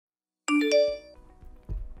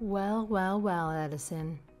Well, well, well,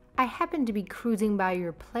 Edison. I happened to be cruising by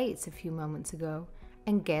your place a few moments ago,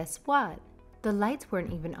 and guess what? The lights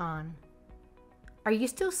weren't even on. Are you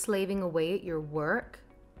still slaving away at your work?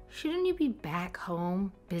 Shouldn't you be back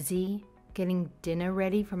home, busy, getting dinner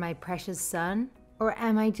ready for my precious son? Or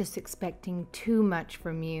am I just expecting too much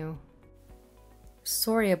from you?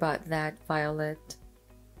 Sorry about that, Violet.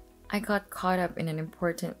 I got caught up in an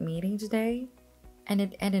important meeting today, and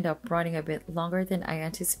it ended up running a bit longer than I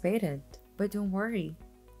anticipated. But don't worry,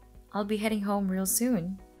 I'll be heading home real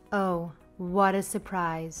soon. Oh, what a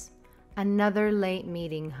surprise. Another late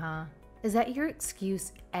meeting, huh? Is that your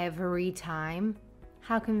excuse every time?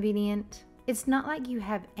 How convenient. It's not like you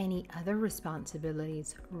have any other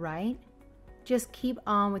responsibilities, right? Just keep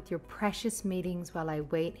on with your precious meetings while I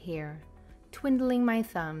wait here, twiddling my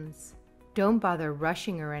thumbs. Don't bother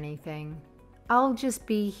rushing or anything. I'll just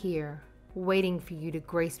be here, waiting for you to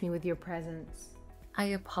grace me with your presence. I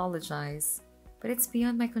apologize, but it's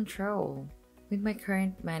beyond my control. With my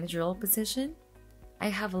current managerial position, I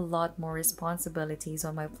have a lot more responsibilities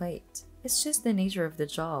on my plate. It's just the nature of the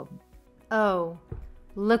job. Oh,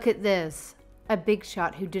 look at this. A big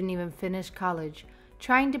shot who didn't even finish college,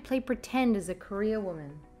 trying to play pretend as a career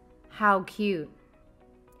woman. How cute.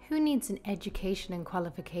 Who needs an education and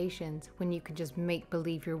qualifications when you can just make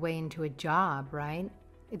believe your way into a job, right?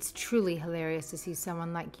 It's truly hilarious to see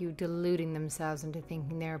someone like you deluding themselves into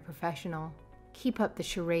thinking they're a professional. Keep up the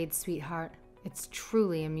charade, sweetheart. It's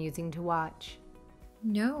truly amusing to watch.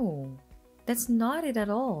 No, that's not it at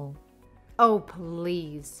all. Oh,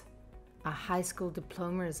 please. A high school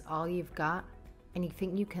diploma is all you've got, and you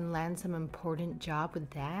think you can land some important job with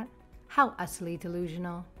that? How utterly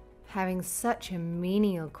delusional. Having such a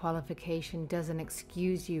menial qualification doesn't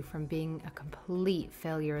excuse you from being a complete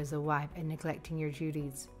failure as a wife and neglecting your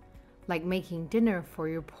duties, like making dinner for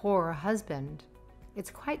your poor husband. It's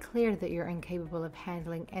quite clear that you're incapable of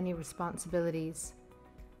handling any responsibilities,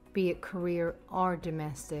 be it career or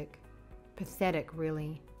domestic. Pathetic,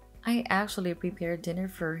 really. I actually prepared dinner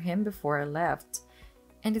for him before I left,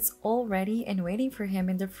 and it's all ready and waiting for him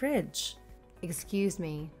in the fridge. Excuse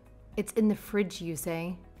me, it's in the fridge, you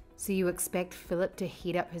say? So you expect Philip to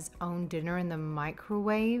heat up his own dinner in the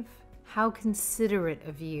microwave? How considerate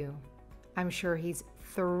of you. I'm sure he's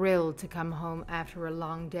thrilled to come home after a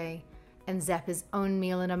long day and zap his own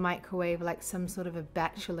meal in a microwave like some sort of a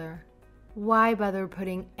bachelor. Why bother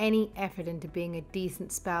putting any effort into being a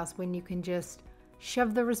decent spouse when you can just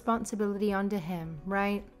shove the responsibility onto him,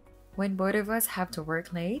 right? When both of us have to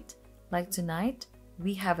work late, like tonight,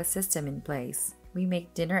 we have a system in place. We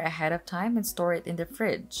make dinner ahead of time and store it in the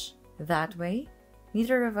fridge. That way,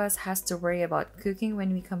 neither of us has to worry about cooking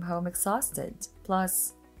when we come home exhausted.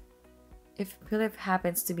 Plus, if Philip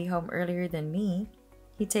happens to be home earlier than me,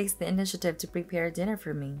 he takes the initiative to prepare dinner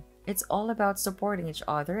for me. It's all about supporting each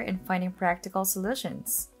other and finding practical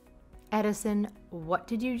solutions. Edison, what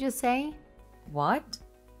did you just say? What?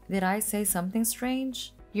 Did I say something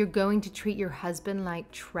strange? You're going to treat your husband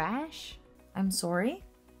like trash? I'm sorry?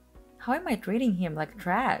 How am I treating him like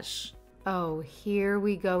trash? Oh, here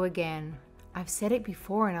we go again. I've said it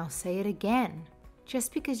before and I'll say it again.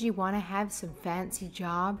 Just because you want to have some fancy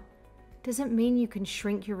job doesn't mean you can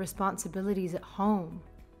shrink your responsibilities at home.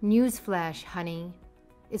 Newsflash, honey.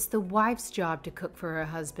 It's the wife's job to cook for her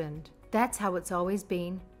husband. That's how it's always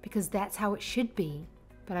been, because that's how it should be.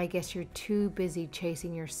 But I guess you're too busy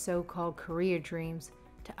chasing your so-called career dreams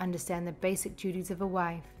to understand the basic duties of a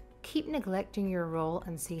wife. Keep neglecting your role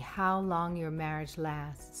and see how long your marriage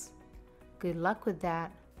lasts. Good luck with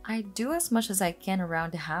that. I do as much as I can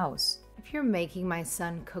around the house. If you're making my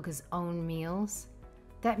son cook his own meals,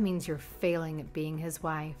 that means you're failing at being his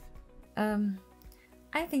wife.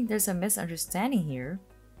 I think there's a misunderstanding here.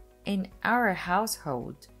 In our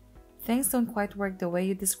household, things don't quite work the way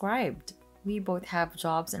you described. We both have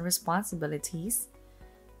jobs and responsibilities,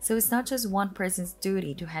 so it's not just one person's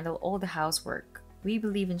duty to handle all the housework. We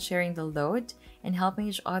believe in sharing the load and helping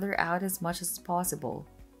each other out as much as possible.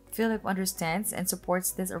 Philip understands and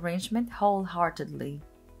supports this arrangement wholeheartedly.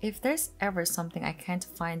 If there's ever something I can't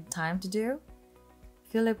find time to do,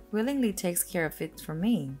 Philip willingly takes care of it for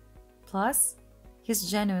me. Plus, he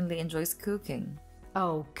genuinely enjoys cooking.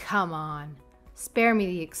 Oh, come on. Spare me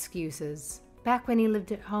the excuses. Back when he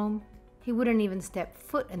lived at home, he wouldn't even step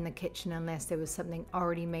foot in the kitchen unless there was something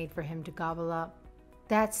already made for him to gobble up.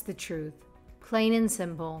 That's the truth. Plain and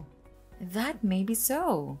simple. That may be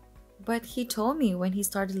so, but he told me when he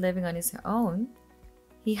started living on his own,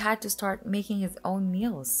 he had to start making his own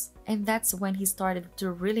meals, and that's when he started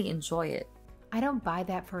to really enjoy it. I don't buy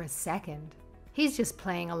that for a second. He's just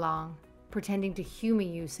playing along, pretending to humor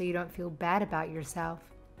you so you don't feel bad about yourself.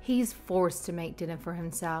 He's forced to make dinner for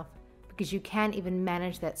himself because you can't even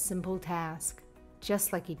manage that simple task.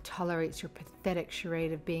 Just like he tolerates your pathetic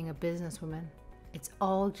charade of being a businesswoman. It's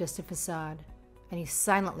all just a facade, and he's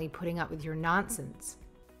silently putting up with your nonsense.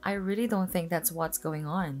 I really don't think that's what's going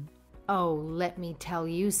on. Oh, let me tell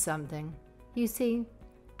you something. You see,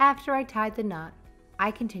 after I tied the knot,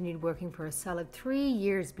 I continued working for a solid 3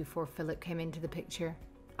 years before Philip came into the picture.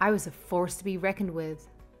 I was a force to be reckoned with,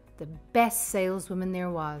 the best saleswoman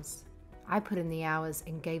there was. I put in the hours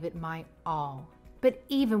and gave it my all. But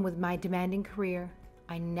even with my demanding career,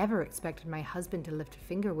 I never expected my husband to lift a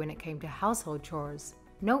finger when it came to household chores.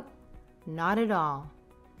 Nope, not at all.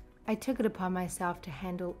 I took it upon myself to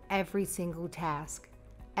handle every single task,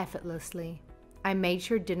 effortlessly. I made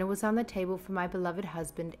sure dinner was on the table for my beloved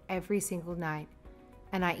husband every single night,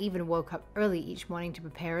 and I even woke up early each morning to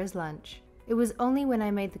prepare his lunch. It was only when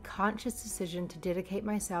I made the conscious decision to dedicate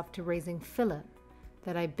myself to raising Philip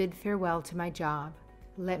that I bid farewell to my job.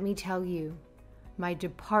 Let me tell you, my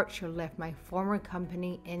departure left my former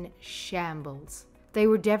company in shambles. They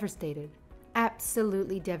were devastated,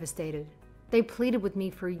 absolutely devastated. They pleaded with me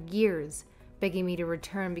for years, begging me to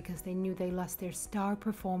return because they knew they lost their star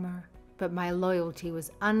performer. But my loyalty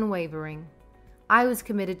was unwavering. I was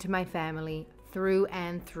committed to my family through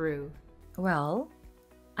and through. Well,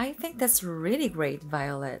 I think that's really great,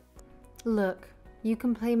 Violet. Look, you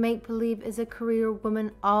can play make-believe as a career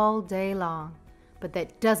woman all day long, but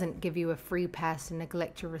that doesn't give you a free pass to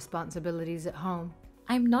neglect your responsibilities at home.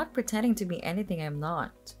 I'm not pretending to be anything I'm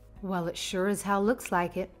not. Well, it sure as hell looks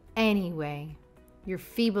like it. Anyway, your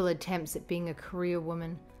feeble attempts at being a career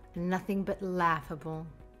woman are nothing but laughable.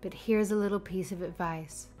 But here's a little piece of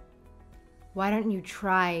advice. Why don't you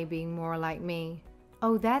try being more like me?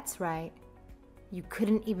 Oh, that's right. You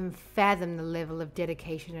couldn't even fathom the level of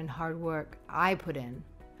dedication and hard work I put in.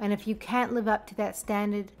 And if you can't live up to that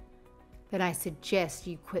standard, then I suggest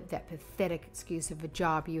you quit that pathetic excuse of a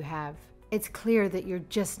job you have. It's clear that you're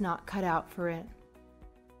just not cut out for it.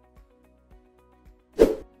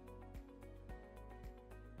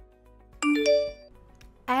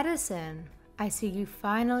 Addison, I see you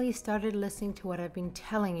finally started listening to what I've been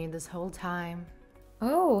telling you this whole time.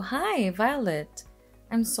 Oh, hi, Violet.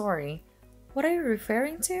 I'm sorry. What are you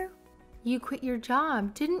referring to? You quit your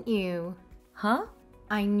job, didn't you? Huh?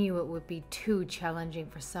 I knew it would be too challenging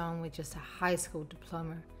for someone with just a high school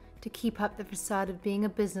diploma to keep up the facade of being a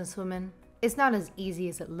businesswoman. It's not as easy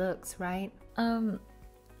as it looks, right?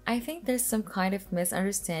 I think there's some kind of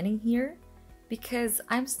misunderstanding here because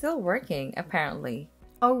I'm still working, apparently.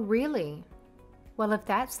 Oh, really? Well, if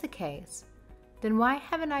that's the case, then why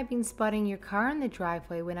haven't I been spotting your car in the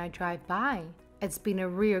driveway when I drive by? It's been a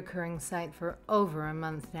reoccurring sight for over a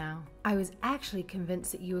month now. I was actually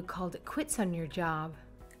convinced that you had called it quits on your job.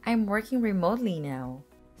 I'm working remotely now.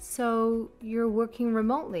 So you're working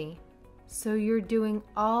remotely? So you're doing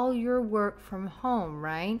all your work from home,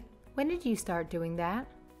 right? When did you start doing that?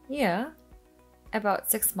 Yeah. About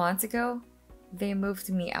 6 months ago, they moved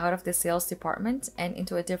me out of the sales department and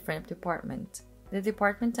into a different department. The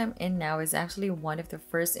department I'm in now is actually one of the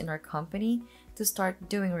first in our company to start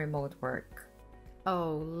doing remote work.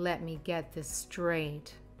 Oh, let me get this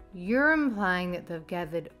straight. You're implying that they've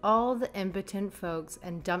gathered all the impotent folks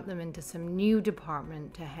and dumped them into some new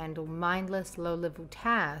department to handle mindless, low-level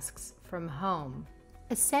tasks from home.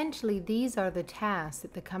 Essentially, these are the tasks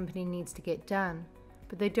that the company needs to get done,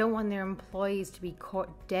 but they don't want their employees to be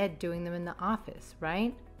caught dead doing them in the office,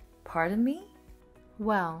 right? Pardon me?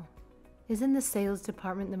 Well, isn't the sales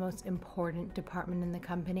department the most important department in the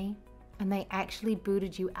company? And they actually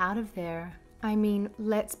booted you out of there. I mean,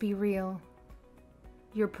 let's be real.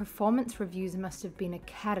 Your performance reviews must have been a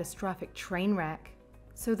catastrophic train wreck.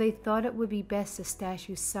 So they thought it would be best to stash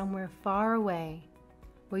you somewhere far away,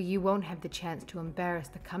 where you won't have the chance to embarrass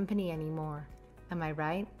the company anymore. Am I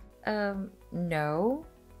right? No.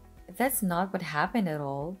 That's not what happened at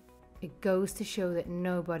all. It goes to show that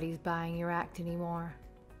nobody's buying your act anymore.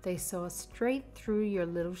 They saw straight through your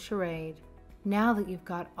little charade. Now that you've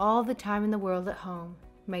got all the time in the world at home,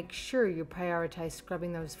 make sure you prioritize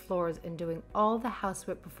scrubbing those floors and doing all the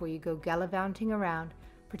housework before you go gallivanting around,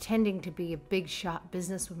 pretending to be a big shot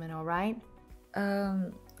businesswoman, all right?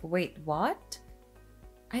 Wait, what?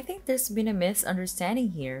 I think there's been a misunderstanding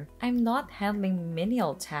here. I'm not handling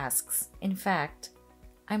menial tasks. In fact,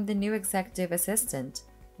 I'm the new executive assistant,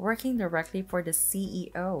 working directly for the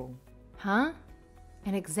CEO. Huh?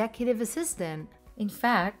 An executive assistant? In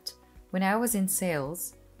fact, when I was in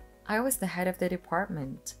sales, I was the head of the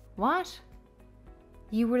department. What?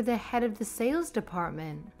 You were the head of the sales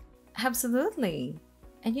department? Absolutely.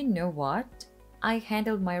 And you know what? I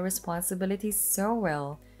handled my responsibilities so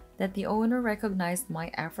well that the owner recognized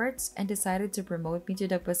my efforts and decided to promote me to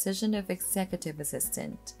the position of executive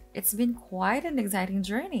assistant. It's been quite an exciting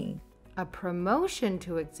journey. A promotion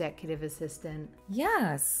to executive assistant?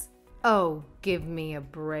 Yes. Oh, give me a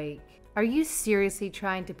break. Are you seriously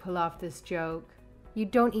trying to pull off this joke? You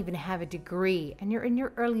don't even have a degree and you're in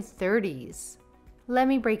your early 30s. Let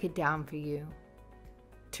me break it down for you.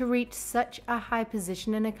 To reach such a high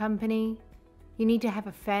position in a company, you need to have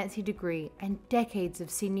a fancy degree and decades of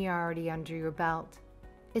seniority under your belt.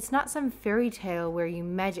 It's not some fairy tale where you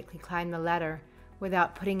magically climb the ladder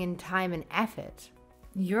without putting in time and effort.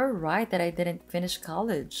 You're right that I didn't finish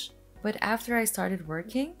college, but after I started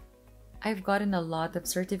working, I've gotten a lot of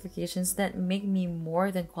certifications that make me more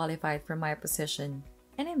than qualified for my position.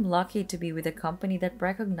 And I'm lucky to be with a company that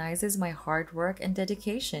recognizes my hard work and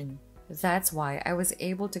dedication. That's why I was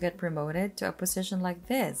able to get promoted to a position like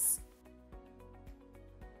this.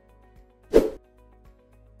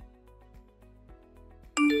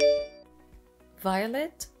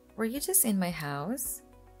 Violet, were you just in my house?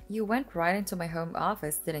 You went right into my home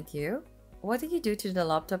office, didn't you? What did you do to the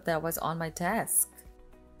laptop that was on my desk?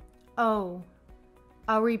 Oh,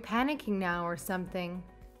 are we panicking now or something?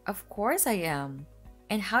 Of course I am.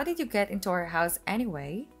 And how did you get into our house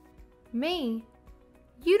anyway? Me?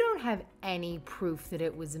 You don't have any proof that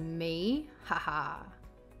it was me. Haha.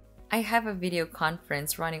 I have a video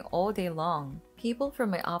conference running all day long. People from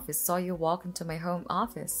my office saw you walk into my home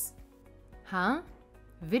office. Huh?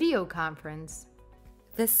 Video conference?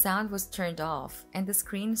 The sound was turned off and the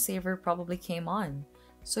screensaver probably came on,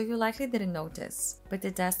 so you likely didn't notice. But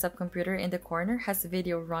the desktop computer in the corner has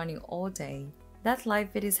video running all day. That live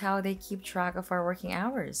feed is how they keep track of our working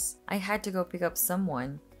hours. I had to go pick up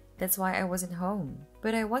someone. That's why I wasn't home.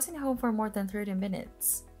 But I wasn't home for more than 30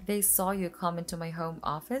 minutes. They saw you come into my home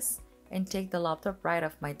office and take the laptop right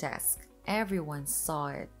off my desk. Everyone saw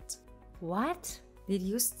it. What? Did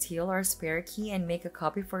you steal our spare key and make a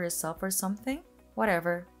copy for yourself or something?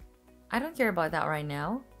 Whatever. I don't care about that right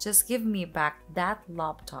now. Just give me back that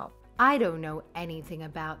laptop. I don't know anything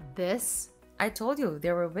about this. I told you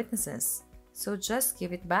there were witnesses. So just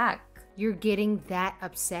give it back. You're getting that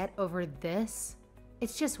upset over this?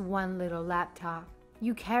 It's just one little laptop.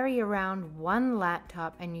 You carry around one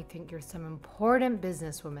laptop and you think you're some important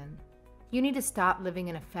businesswoman. You need to stop living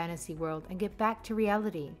in a fantasy world and get back to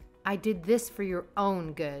reality. I did this for your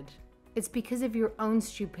own good. It's because of your own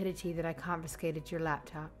stupidity that I confiscated your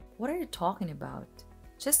laptop. What are you talking about?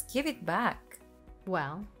 Just give it back.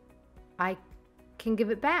 Well, I can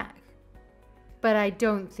give it back. But I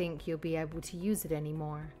don't think you'll be able to use it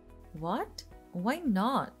anymore. What? Why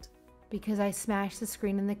not? Because I smashed the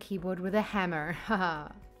screen and the keyboard with a hammer. Haha.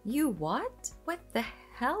 You what? What the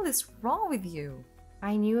hell is wrong with you?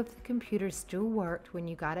 I knew if the computer still worked when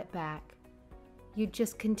you got it back, you'd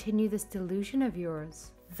just continue this delusion of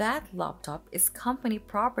yours. That laptop is company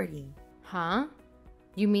property. Huh?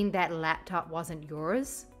 You mean that laptop wasn't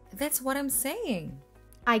yours? That's what I'm saying.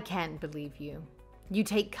 I can't believe you. You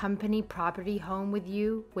take company property home with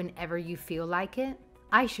you whenever you feel like it?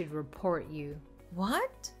 I should report you.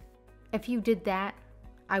 What? If you did that,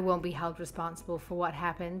 I won't be held responsible for what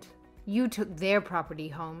happened. You took their property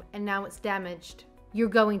home and now it's damaged. You're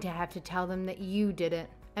going to have to tell them that you did it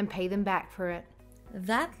and pay them back for it.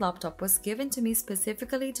 That laptop was given to me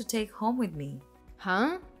specifically to take home with me.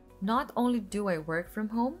 Huh? Not only do I work from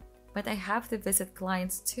home, but I have to visit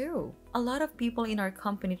clients too. A lot of people in our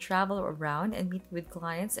company travel around and meet with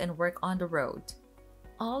clients and work on the road.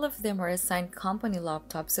 All of them are assigned company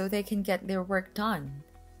laptops so they can get their work done,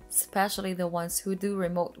 especially the ones who do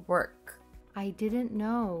remote work. I didn't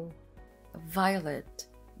know. Violet,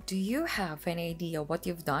 do you have any idea what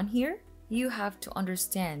you've done here? You have to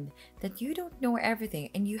understand that you don't know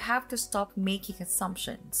everything and you have to stop making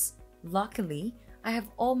assumptions. Luckily, I have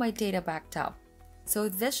all my data backed up, so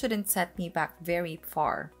this shouldn't set me back very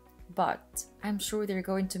far. But I'm sure they're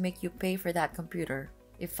going to make you pay for that computer.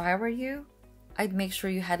 If I were you, I'd make sure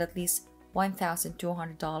you had at least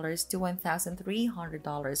 $1,200 to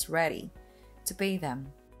 $1,300 ready to pay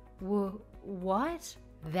them. What?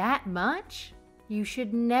 That much? You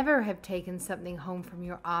should never have taken something home from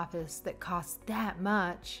your office that costs that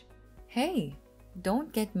much. Hey,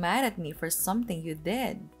 don't get mad at me for something you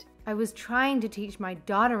did. I was trying to teach my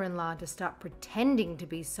daughter-in-law to stop pretending to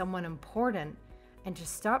be someone important and to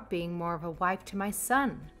stop being more of a wife to my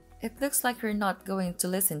son. It looks like you're not going to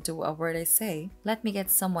listen to a word I say. Let me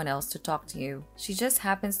get someone else to talk to you. She just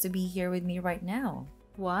happens to be here with me right now.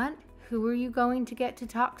 What? Who are you going to get to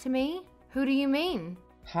talk to me? Who do you mean?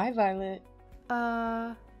 Hi, Violet.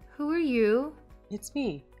 Who are you? It's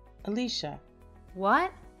me, Alicia.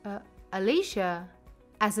 What? Alicia?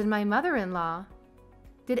 As in my mother-in-law.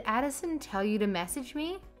 Did Addison tell you to message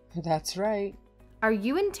me? That's right. Are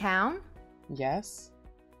you in town? Yes.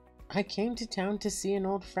 I came to town to see an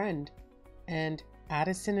old friend, and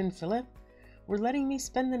Addison and Philip were letting me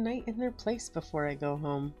spend the night in their place before I go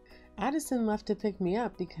home. Addison left to pick me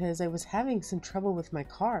up because I was having some trouble with my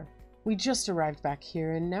car. We just arrived back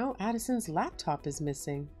here, and now Addison's laptop is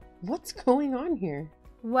missing. What's going on here?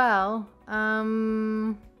 Well,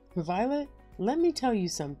 Violet, let me tell you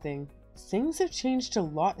something. Things have changed a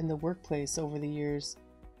lot in the workplace over the years,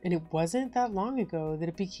 and it wasn't that long ago that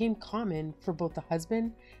it became common for both the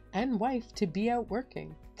husband and wife to be out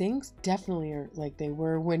working. Things definitely aren't like they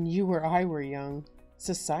were when you or I were young.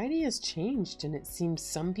 Society has changed, and it seems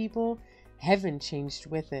some people haven't changed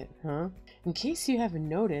with it, huh? In case you haven't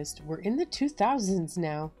noticed, we're in the 2000s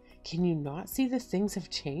now. Can you not see the things have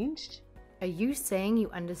changed? are you saying you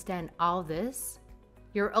understand all this?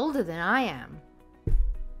 You're older than I am.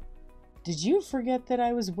 Did you forget that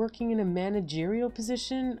I was working in a managerial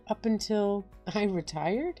position up until I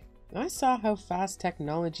retired? I saw how fast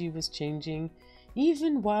technology was changing,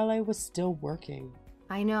 even while I was still working.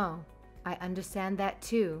 I know. I understand that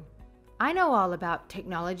too. I know all about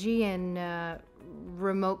technology and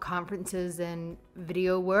remote conferences and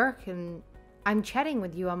video work, and I'm chatting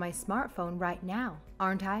with you on my smartphone right now,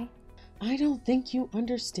 aren't I? I don't think you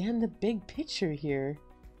understand the big picture here.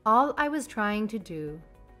 All I was trying to do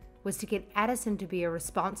was to get Addison to be a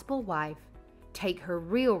responsible wife, take her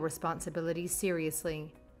real responsibilities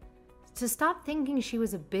seriously, to stop thinking she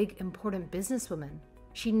was a big, important businesswoman.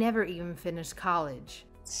 She never even finished college.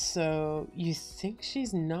 So, you think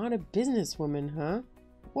she's not a businesswoman, huh?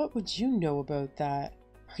 What would you know about that?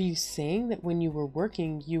 Are you saying that when you were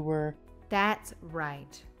working, you were... That's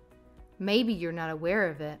right. Maybe you're not aware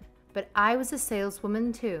of it, but I was a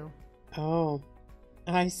saleswoman too. Oh,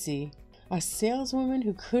 I see. A saleswoman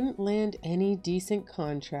who couldn't land any decent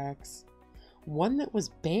contracts. One that was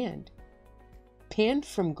banned. Banned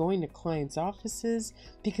from going to clients' offices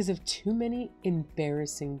because of too many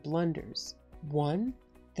embarrassing blunders. One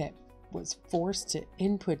that was forced to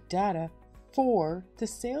input data for the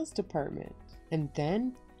sales department. And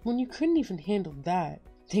then, when you couldn't even handle that,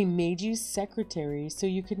 they made you secretary so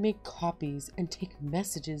you could make copies and take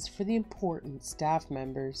messages for the important staff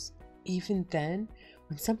members. Even then,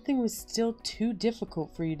 when something was still too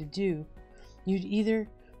difficult for you to do, you'd either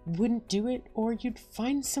wouldn't do it or you'd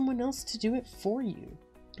find someone else to do it for you.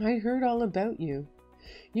 I heard all about you.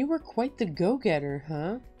 You were quite the go-getter,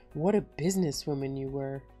 huh? What a businesswoman you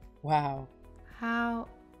were. Wow. How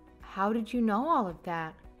did you know all of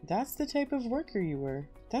that? That's the type of worker you were.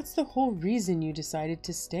 That's the whole reason you decided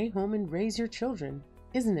to stay home and raise your children,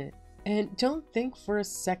 isn't it? And don't think for a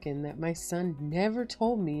second that my son never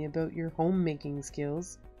told me about your homemaking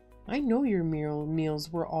skills. I know your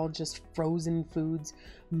meals were all just frozen foods,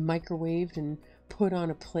 microwaved and put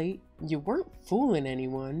on a plate. You weren't fooling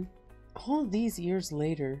anyone. All these years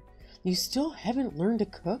later, you still haven't learned to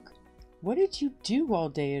cook? What did you do all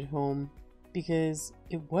day at home? Because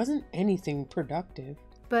it wasn't anything productive.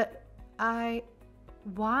 But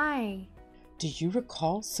why? Do you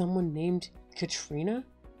recall someone named Katrina?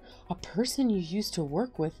 A person you used to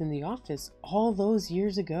work with in the office all those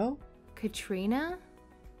years ago? Katrina?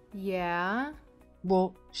 Yeah?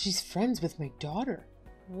 Well, she's friends with my daughter.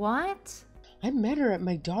 What? I met her at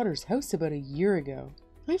my daughter's house about a year ago.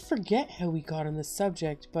 I forget how we got on the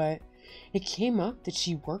subject, but it came up that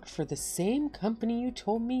she worked for the same company you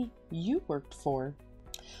told me you worked for.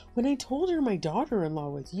 When I told her my daughter-in-law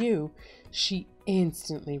was you, she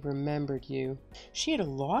instantly remembered you. She had a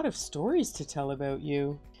lot of stories to tell about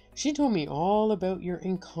you. She told me all about your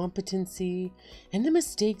incompetency and the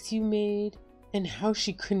mistakes you made and how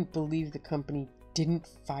she couldn't believe the company didn't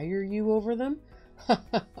fire you over them.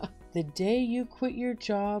 The day you quit your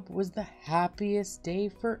job was the happiest day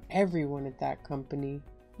for everyone at that company.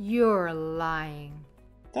 You're lying.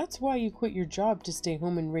 That's why you quit your job to stay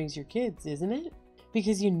home and raise your kids, isn't it?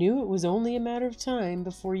 Because you knew it was only a matter of time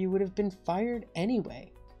before you would have been fired anyway.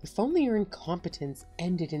 If only your incompetence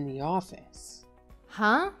ended in the office.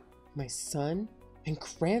 Huh? My son and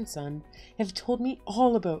grandson have told me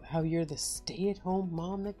all about how you're the stay-at-home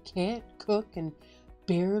mom that can't cook and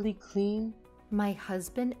barely clean. My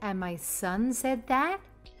husband and my son said that?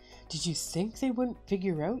 Did you think they wouldn't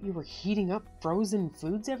figure out you were heating up frozen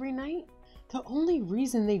foods every night? The only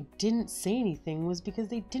reason they didn't say anything was because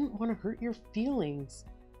they didn't want to hurt your feelings.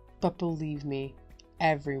 But believe me,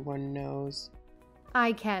 everyone knows.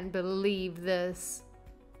 I can't believe this.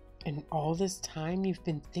 And all this time you've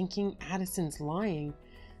been thinking Addison's lying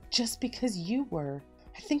just because you were.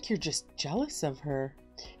 I think you're just jealous of her.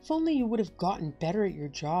 If only you would have gotten better at your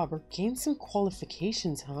job or gained some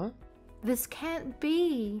qualifications, huh? This can't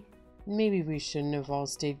be. Maybe we shouldn't have all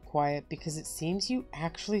stayed quiet because it seems you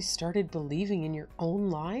actually started believing in your own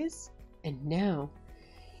lies? And now,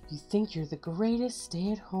 you think you're the greatest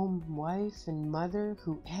stay-at-home wife and mother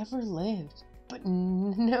who ever lived. But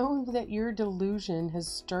know that your delusion has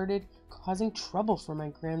started causing trouble for my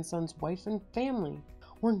grandson's wife and family.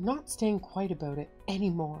 We're not staying quiet about it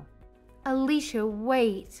anymore. Alicia,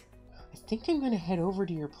 wait. I think I'm going to head over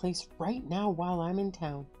to your place right now while I'm in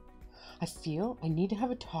town. I feel I need to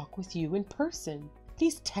have a talk with you in person.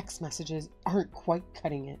 These text messages aren't quite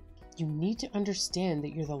cutting it. You need to understand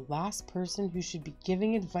that you're the last person who should be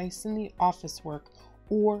giving advice in the office work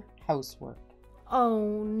or housework.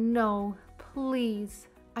 Oh no, please.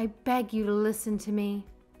 I beg you to listen to me.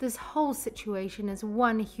 This whole situation is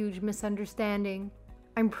one huge misunderstanding.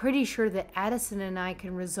 I'm pretty sure that Addison and I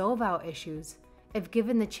can resolve our issues if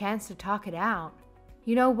given the chance to talk it out.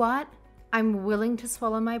 You know what? I'm willing to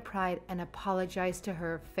swallow my pride and apologize to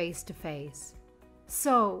her face to face.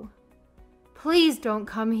 So, please don't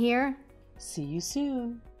come here. See you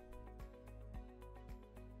soon.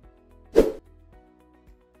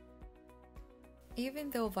 Even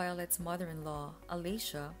though Violet's mother-in-law,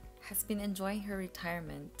 Alicia, has been enjoying her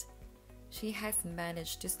retirement, she has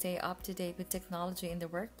managed to stay up to date with technology in the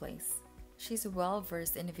workplace. She's well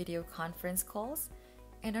versed in video conference calls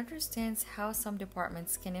and understands how some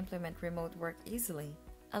departments can implement remote work easily.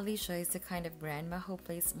 Alicia is the kind of grandma who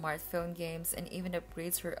plays smartphone games and even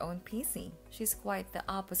upgrades her own PC. She's quite the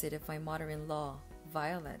opposite of my mother-in-law,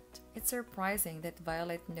 Violet. It's surprising that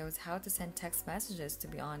Violet knows how to send text messages, to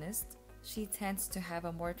be honest. She tends to have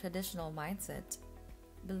a more traditional mindset,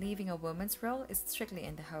 believing a woman's role is strictly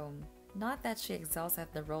in the home. Not that she excels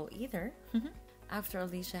at the role either. After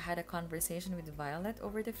Alicia had a conversation with Violet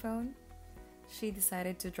over the phone, she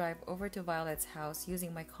decided to drive over to Violet's house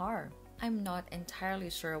using my car. I'm not entirely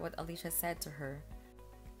sure what Alicia said to her,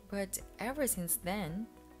 but ever since then,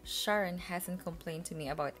 Sharon hasn't complained to me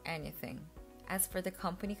about anything. As for the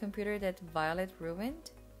company computer that Violet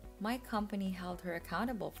ruined, my company held her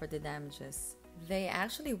accountable for the damages. They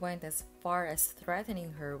actually went as far as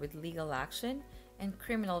threatening her with legal action and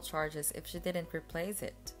criminal charges if she didn't replace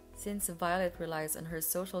it. Since Violet relies on her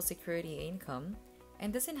social security income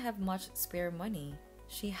and doesn't have much spare money,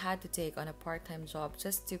 she had to take on a part-time job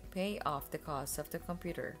just to pay off the cost of the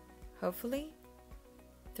computer. Hopefully,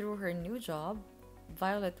 through her new job,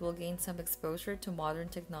 Violet will gain some exposure to modern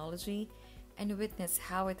technology and witness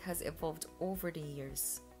how it has evolved over the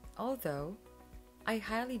years. Although, I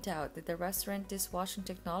highly doubt that the restaurant dishwashing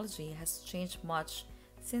technology has changed much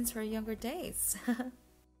since her younger days.